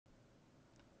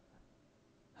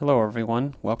Hello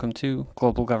everyone, welcome to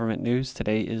Global Government News.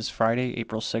 Today is Friday,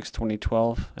 April 6,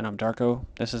 2012, and I'm Darko.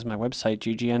 This is my website,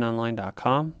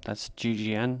 ggnonline.com. That's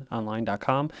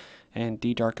ggnonline.com, and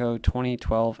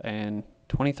ddarko2012 and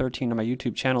 2013 on my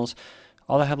YouTube channels.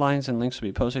 All the headlines and links will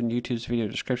be posted in YouTube's video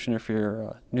description if you're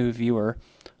a new viewer.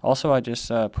 Also, I just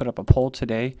put up a poll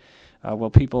today. Will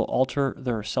people alter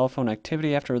their cell phone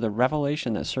activity after the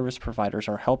revelation that service providers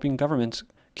are helping governments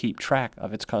keep track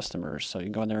of its customers? So you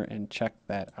can go in there and check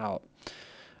that out.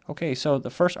 Okay, so the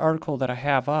first article that I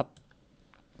have up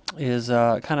is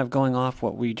kind of going off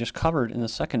what we just covered in the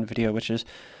second video, which is,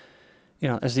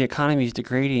 as the economy is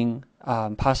degrading,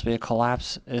 possibly a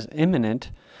collapse is imminent,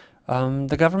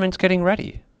 the government's getting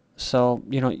ready. So,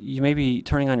 you may be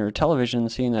turning on your television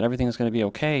seeing that everything's going to be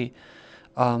okay,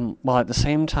 while at the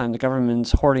same time the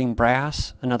government's hoarding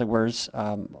brass. In other words,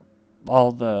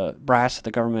 all the brass that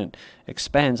the government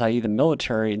expends, i.e. the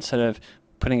military, instead of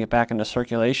putting it back into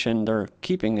circulation, they're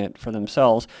keeping it for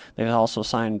themselves. They've also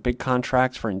signed big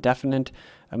contracts for indefinite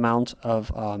amounts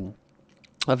of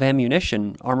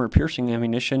ammunition, armor-piercing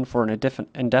ammunition, for an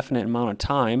indefinite amount of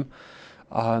time.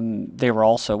 They were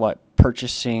also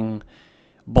purchasing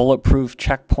bulletproof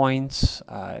checkpoints.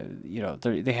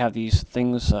 They have these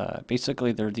things.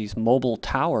 Basically, they're these mobile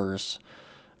towers,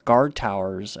 guard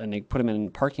towers, and they put them in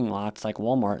parking lots like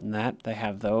Walmart and that. They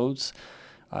have those.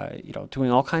 Doing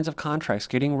all kinds of contracts,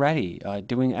 getting ready,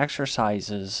 doing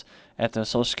exercises at the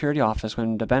Social Security office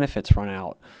when the benefits run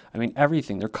out. I mean,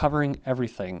 everything. They're covering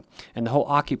everything. And the whole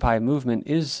Occupy movement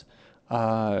is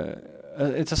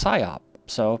it's a psyop.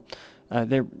 So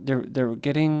they're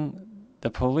getting the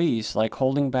police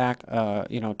holding back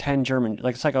 10 German,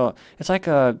 it's like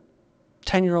a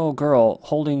 10-year-old girl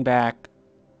holding back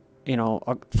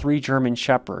 3 German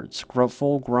shepherds,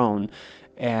 full grown,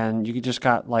 and you just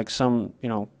got some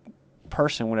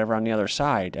person, whatever, on the other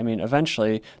side. I mean,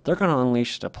 eventually they're going to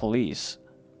unleash the police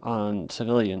on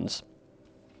civilians.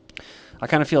 I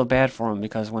kind of feel bad for them,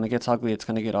 because when it gets ugly, it's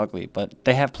going to get ugly. But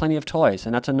they have plenty of toys,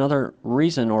 and that's another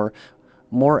reason or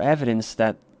more evidence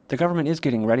that the government is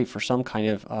getting ready for some kind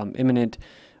of imminent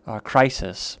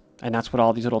crisis. And that's what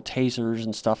all these little tasers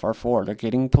and stuff are for. They're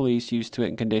getting police used to it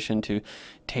and conditioned to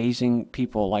tasing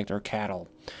people like they're cattle.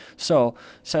 So, it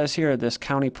says here, this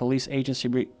county police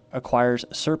agency acquires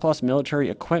surplus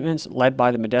military equipment led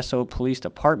by the Modesto Police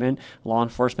Department. Law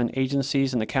enforcement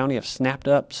agencies in the county have snapped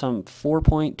up some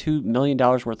 $4.2 million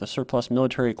worth of surplus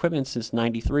military equipment since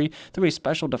 '93 through a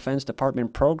special Defense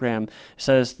Department program,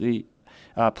 says the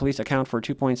police account for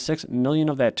 $2.6 million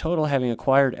of that total, having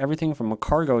acquired everything from a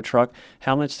cargo truck,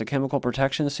 helmets to chemical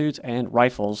protection suits, and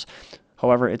rifles.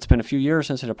 However, it's been a few years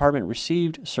since the department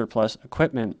received surplus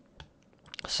equipment.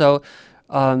 So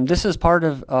this is part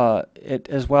of it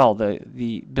as well.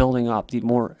 The building up,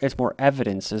 it's more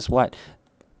evidence is what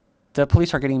the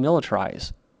police are getting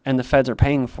militarized, and the feds are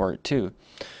paying for it too.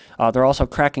 They're also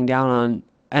cracking down on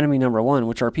enemy number one,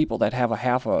 which are people that have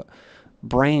half a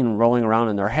brain rolling around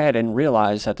in their head and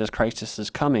realize that this crisis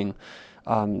is coming.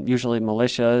 Usually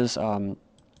militias,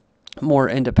 more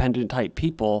independent type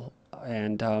people,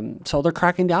 and so they're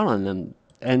cracking down on them,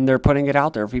 and they're putting it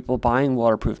out there. People buying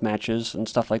waterproof matches and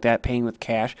stuff like that, paying with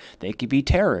cash, they could be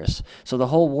terrorists. So the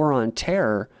whole war on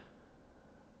terror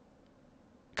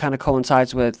kind of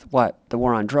coincides with the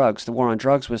war on drugs. The war on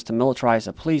drugs was to militarize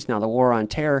the police. Now the war on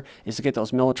terror is to get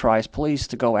those militarized police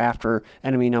to go after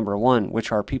enemy number one,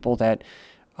 which are people that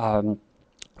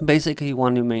basically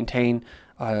want to maintain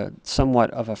somewhat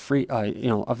of a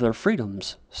of their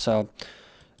freedoms. So,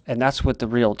 and that's what the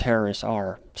real terrorists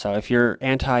are. So if you're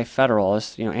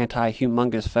anti-federalist,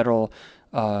 anti-humongous federal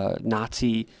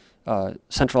Nazi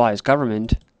centralized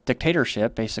government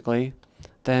dictatorship, basically,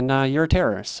 then you're a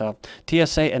terrorist. So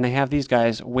TSA, and they have these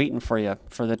guys waiting for you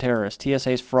for the terrorists.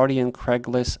 TSA's Freudian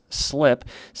Craigslist slip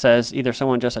says either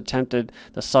someone just attempted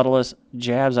the subtlest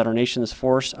jabs at our nation's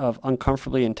force of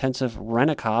uncomfortably intensive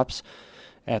rent-a-cops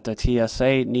at the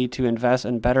TSA need to invest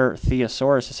in better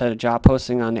thesaurus. It said a job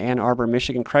posting on Ann Arbor,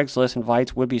 Michigan Craigslist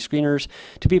invites would-be screeners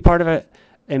to be part of an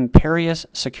imperious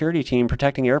security team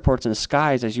protecting airports and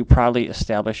skies as you proudly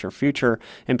establish your future.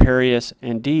 Imperious,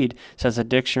 indeed, says the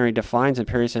dictionary defines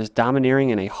imperious as domineering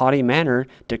in a haughty manner,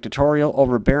 dictatorial,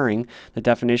 overbearing. The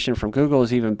definition from Google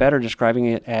is even better, describing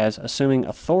it as assuming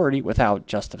authority without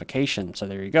justification. So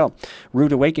there you go.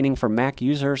 Rude awakening for Mac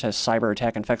users as cyber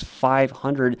attack infects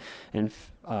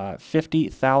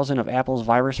 550,000 of Apple's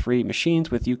virus-free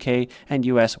machines, with UK and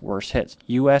US worst hits.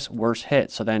 US worst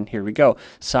hits. So then here we go.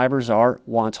 Cyber Czar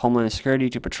wants Homeland Security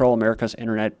to patrol America's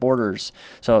internet borders.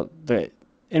 So the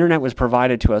internet was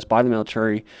provided to us by the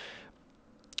military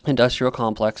industrial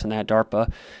complex and that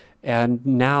DARPA, And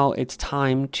now it's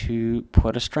time to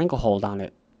put a stranglehold on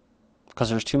it because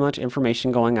there's too much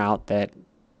information going out that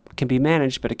can be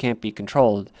managed, but it can't be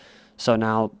controlled. So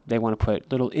now they want to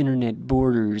put little internet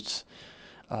borders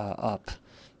up.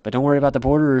 But don't worry about the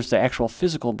borders, the actual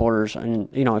physical borders. And,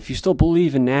 if you still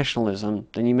believe in nationalism,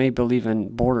 then you may believe in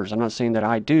borders. I'm not saying that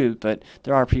I do, but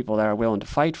there are people that are willing to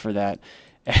fight for that.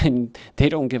 And they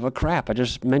don't give a crap. I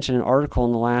just mentioned an article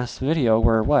in the last video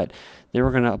where they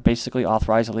were going to basically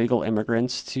authorize illegal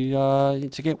immigrants to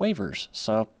get waivers.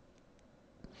 So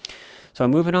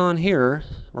moving on here,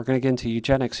 we're going to get into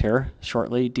eugenics here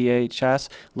shortly. DHS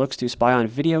looks to spy on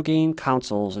video game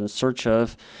consoles in search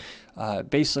of,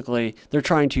 basically, they're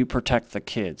trying to protect the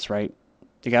kids, right?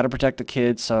 You got to protect the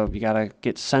kids, so you got to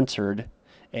get censored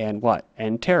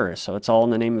and terrorists. So it's all in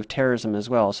the name of terrorism as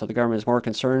well. So the government is more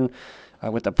concerned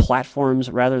with the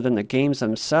platforms rather than the games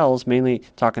themselves, mainly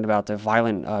talking about the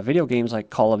violent video games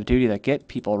like Call of Duty that get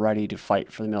people ready to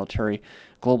fight for the military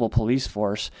global police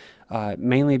force,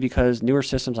 mainly because newer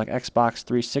systems like Xbox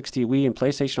 360, Wii, and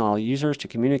PlayStation allow users to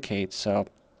communicate. So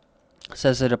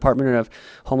says the Department of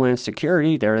Homeland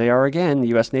Security, there they are again, the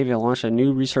U.S. Navy will launch a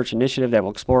new research initiative that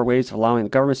will explore ways of allowing the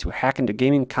governments to hack into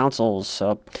gaming consoles.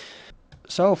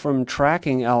 So from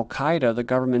tracking al-Qaeda, the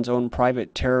government's own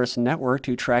private terrorist network,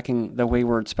 to tracking the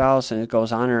wayward spouse, and it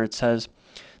goes on and it says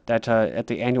that at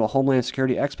the annual Homeland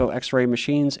Security Expo, X-ray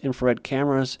machines, infrared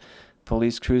cameras,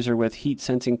 police cruiser with heat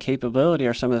sensing capability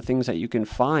are some of the things that you can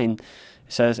find.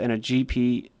 It says, in a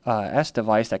GPS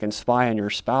device that can spy on your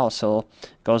spouse. So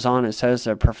it goes on, it says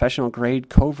professional grade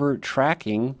covert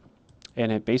tracking,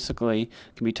 and it basically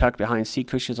can be tucked behind seat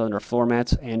cushions, under floor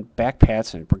mats, and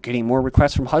backpacks. And we're getting more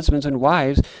requests from husbands and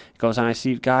wives. It goes on, I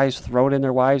see guys throw it in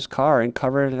their wife's car and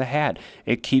cover it in a hat.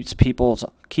 It keeps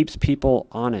people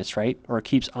honest, right? Or it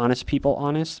keeps honest people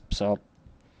honest. So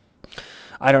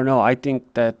I don't know. I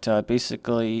think that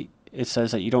basically it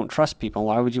says that you don't trust people.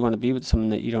 Why would you want to be with someone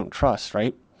that you don't trust,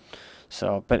 right?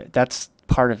 So, but that's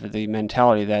part of the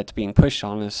mentality that's being pushed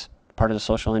on us. Part of the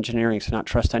social engineering is to not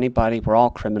trust anybody. We're all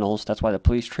criminals. That's why the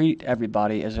police treat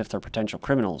everybody as if they're potential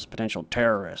criminals, potential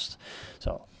terrorists.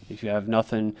 So if you're not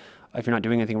doing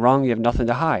anything wrong, you have nothing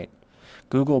to hide.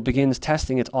 Google begins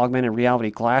testing its augmented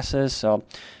reality glasses. So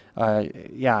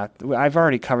yeah, I've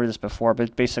already covered this before,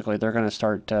 but basically they're going to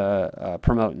start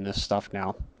promoting this stuff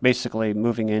now. Basically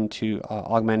moving into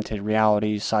augmented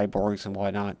reality, cyborgs and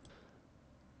whatnot.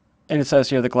 And it says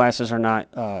here the glasses are not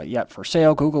yet for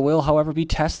sale. Google will, however, be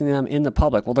testing them in the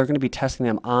public. Well, they're going to be testing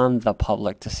them on the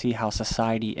public to see how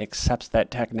society accepts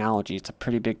that technology. It's a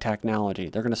pretty big technology.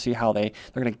 They're going to see they're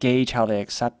going to gauge how they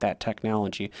accept that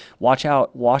technology. Watch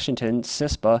out, Washington,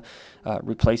 CISPA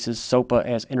replaces SOPA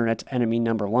as Internet's enemy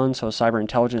number one. So Cyber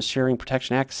Intelligence Sharing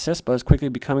Protection Act, CISPA, is quickly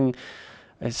becoming,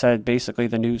 it said, basically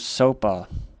the new SOPA.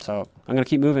 So I'm going to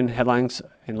keep moving. Headlines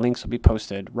and links will be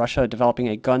posted. Russia developing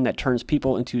a gun that turns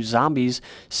people into zombies.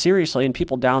 Seriously, and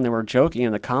people down there were joking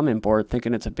in the comment board,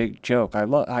 thinking it's a big joke. I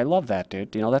love that,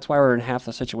 dude. That's why we're in half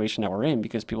the situation that we're in,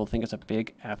 because people think it's a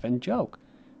big effing joke.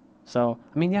 So,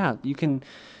 I mean, yeah, you can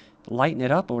lighten it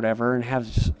up or whatever and have,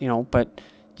 but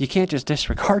you can't just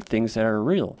disregard things that are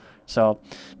real. So,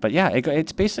 but yeah,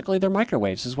 it's basically they're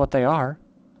microwaves is what they are.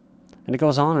 And it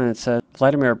goes on and it says,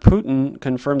 Vladimir Putin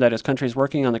confirmed that his country is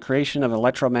working on the creation of an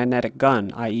electromagnetic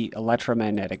gun, i.e.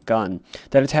 electromagnetic gun,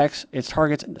 that attacks its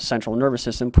target's central nervous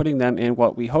system, putting them in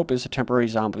what we hope is a temporary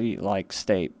zombie-like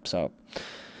state. So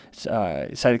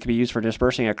it said it could be used for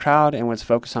dispersing a crowd, and when it's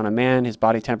focused on a man, his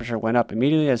body temperature went up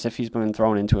immediately as if he's been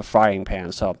thrown into a frying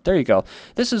pan. So there you go.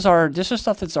 This is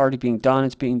stuff that's already being done.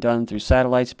 It's being done through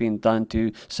satellites, being done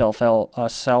through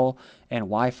cell and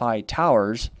Wi-Fi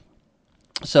towers.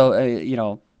 So,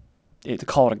 to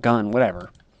call it a gun, whatever.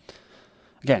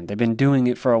 Again, they've been doing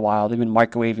it for a while. They've been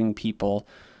microwaving people,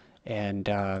 and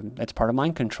that's part of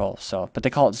mind control. So, but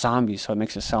they call it zombies, so it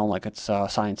makes it sound like it's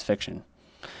science fiction.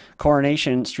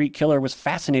 Coronation Street Killer was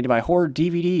fascinated by horror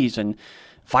DVDs and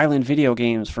violent video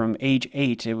games from age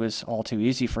 8. It was all too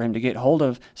easy for him to get hold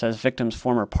of, says victim's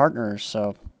former partners.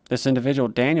 So this individual,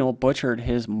 Daniel, butchered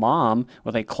his mom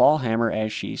with a claw hammer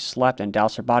as she slept and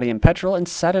doused her body in petrol and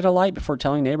set it alight before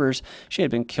telling neighbors she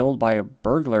had been killed by a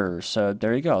burglar. So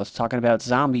there you go. It's talking about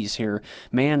zombies here.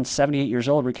 Man, 78 years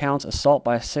old, recounts assault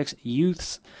by 6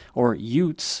 youths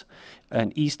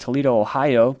in East Toledo,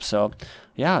 Ohio. So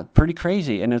yeah, pretty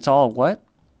crazy. And it's all what?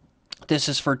 This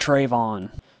is for Trayvon.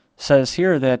 Says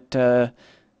here that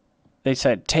they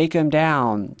said, take him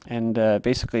down. And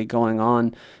basically going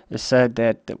on, it said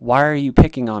that, why are you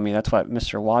picking on me? That's what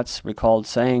Mr. Watts recalled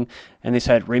saying. And they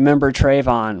said, remember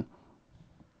Trayvon.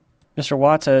 Mr.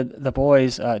 Watts said the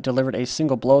boys delivered a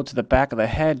single blow to the back of the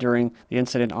head during the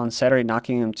incident on Saturday,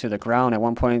 knocking him to the ground. At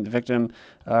one point, the victim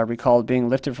recalled being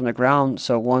lifted from the ground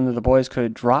so one of the boys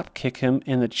could drop kick him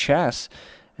in the chest.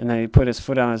 And then he put his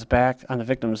foot on his back, on the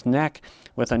victim's neck,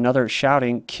 with another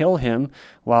shouting, "Kill him."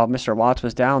 While Mr. Watts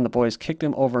was down, the boys kicked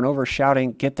him over and over,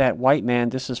 shouting, "Get that white man.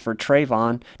 This is for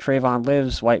Trayvon. Trayvon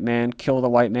lives, white man. Kill the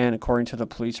white man," according to the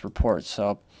police report.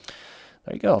 So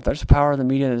there you go. There's the power of the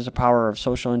media. There's the power of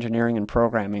social engineering and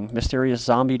programming. Mysterious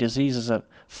zombie disease is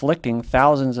afflicting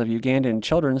thousands of Ugandan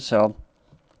children. So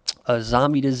a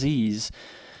zombie disease.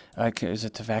 Is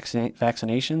it to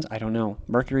vaccinations? I don't know.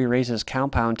 Mercury raises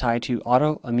compound tied to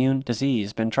autoimmune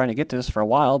disease. Been trying to get this for a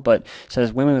while, but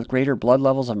says women with greater blood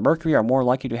levels of mercury are more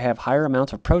likely to have higher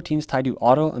amounts of proteins tied to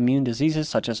autoimmune diseases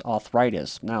such as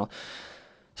arthritis. Now,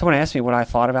 someone asked me what I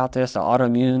thought about this. The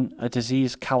autoimmune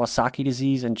disease, Kawasaki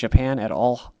disease in Japan at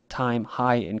all-time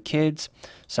high in kids.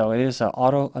 So it is an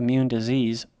autoimmune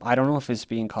disease. I don't know if it's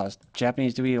being caused.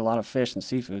 Japanese do eat a lot of fish and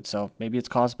seafood, so maybe it's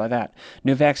caused by that.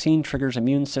 New vaccine triggers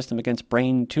immune system against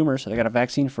brain tumors. So they got a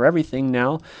vaccine for everything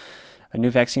now. A new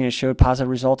vaccine has showed positive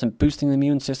results in boosting the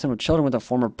immune system of children with a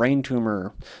form of brain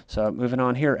tumor. So moving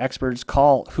on here, experts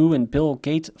call WHO and Bill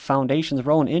Gates Foundation's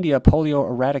role in India polio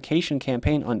eradication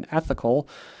campaign unethical.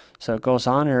 So it goes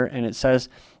on here and it says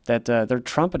that they're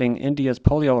trumpeting India's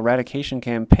polio eradication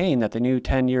campaign that they knew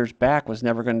 10 years back was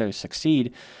never going to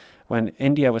succeed when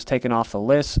India was taken off the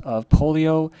list of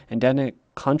polio endemic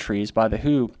countries by the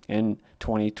WHO in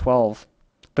 2012.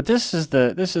 But this is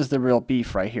the real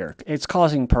beef right here. It's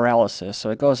causing paralysis.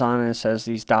 So it goes on and it says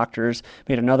these doctors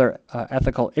made another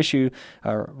ethical issue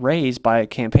raised by a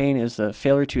campaign is the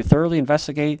failure to thoroughly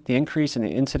investigate the increase in the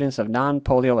incidence of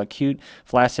non-polio acute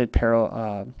flaccid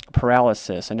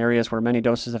paralysis in areas where many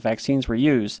doses of vaccines were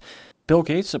used. Bill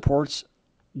Gates supports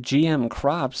GM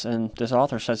crops, and this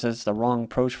author says it's the wrong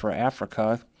approach for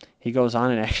Africa. He goes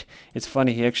on and it's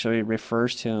funny, he actually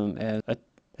refers to him as a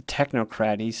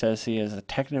technocrat. He says he has a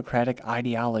technocratic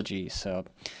ideology. So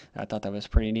I thought that was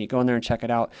pretty neat. Go in there and check it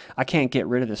out. I can't get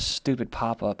rid of this stupid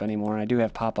pop-up anymore. I do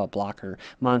have pop-up blocker.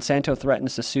 Monsanto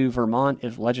threatens to sue Vermont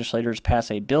if legislators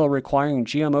pass a bill requiring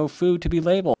GMO food to be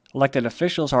labeled. Elected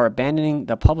officials are abandoning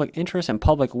the public interest and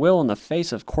public will in the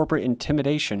face of corporate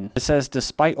intimidation. It says,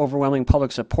 despite overwhelming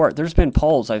public support, there's been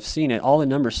polls, I've seen it, all the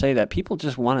numbers say that people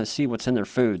just want to see what's in their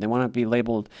food. They want to be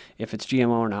labeled if it's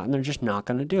GMO or not, and they're just not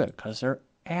going to do it because they're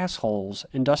assholes.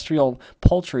 Industrial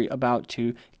poultry about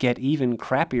to get even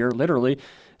crappier, literally.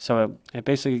 So it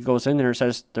basically goes in there and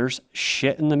says there's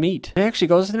shit in the meat. It actually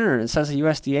goes in there and it says the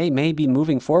USDA may be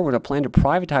moving forward with a plan to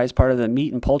privatize part of the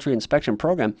meat and poultry inspection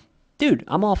program. Dude,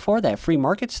 I'm all for that free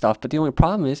market stuff, but the only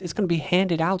problem is it's going to be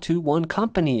handed out to one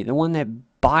company, the one that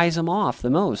buys them off the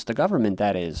most, the government,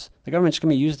 that is. The government's going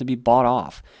to be used to be bought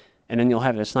off. And then you'll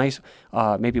have this nice,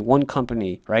 maybe one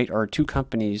company, right, or two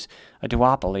companies, a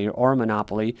duopoly or a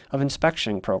monopoly of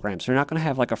inspection programs. You're not going to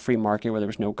have like a free market where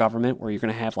there's no government, where you're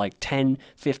going to have like 10,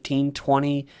 15,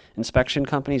 20 inspection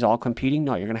companies all competing.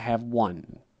 No, you're going to have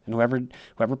one. And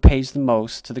whoever pays the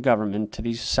most to the government, to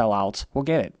these sellouts, will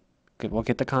get it. We'll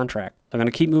get the contract. They're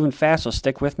going to keep moving fast, so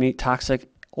stick with me. Toxic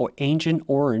Agent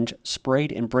Orange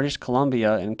sprayed in British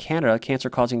Columbia and Canada.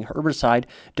 Cancer-causing herbicide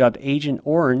dubbed Agent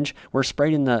Orange were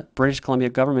sprayed in the British Columbia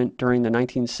government during the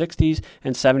 1960s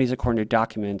and 70s, according to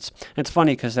documents. And it's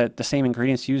funny because the same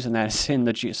ingredients used in that is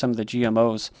in some of the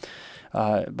GMOs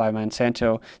by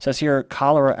Monsanto. It says here,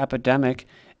 cholera epidemic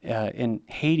in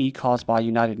Haiti caused by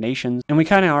United Nations. And we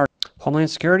kind of are.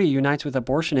 Homeland Security unites with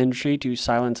abortion industry to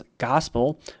silence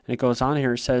gospel. And it goes on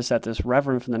here, it says that this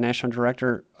reverend from the National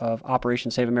Director of Operation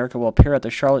Save America will appear at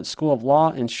the Charlotte School of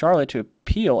Law in Charlotte to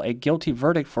appeal a guilty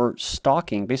verdict for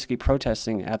stalking, basically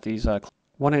protesting at these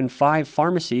 1 in 5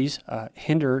 pharmacies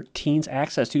hinder teens'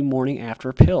 access to morning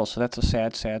after pills. So that's a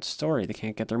sad, sad story. They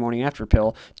can't get their morning after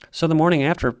pill. So the morning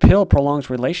after pill prolongs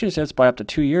relationships by up to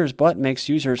 2 years, but makes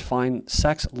users find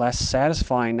sex less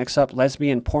satisfying. Next up,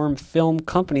 lesbian porn film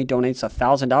company donates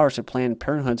 $1,000 to Planned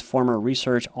Parenthood's former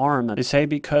research arm. They say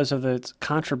because of its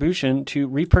contribution to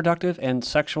reproductive and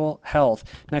sexual health.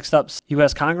 Next up,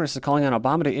 U.S. Congress is calling on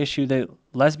Obama to issue the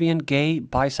lesbian, gay,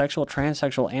 bisexual,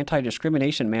 transsexual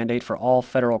anti-discrimination mandate for all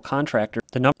federal contractors.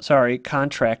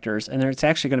 Contractors. And it's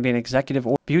actually going to be an executive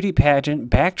order. Beauty pageant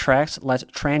backtracks, lets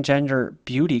transgender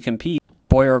beauty compete.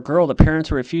 Boy or girl, the parents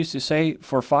who refused to say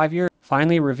for 5 years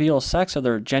finally reveal sex of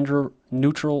their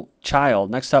gender-neutral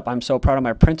child. Next up, I'm so proud of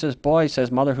my princess boy,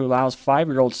 says mother who allows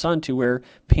 5-year-old son to wear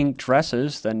pink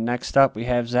dresses. Then next up, we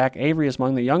have Zach Avery is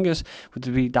among the youngest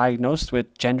to be diagnosed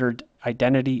with gender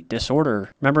identity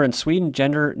disorder. Remember, in Sweden,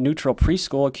 gender-neutral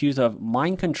preschool accused of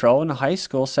mind control in high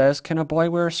school says, can a boy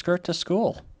wear a skirt to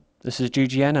school? This is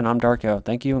GGN, and I'm Darko.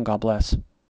 Thank you, and God bless.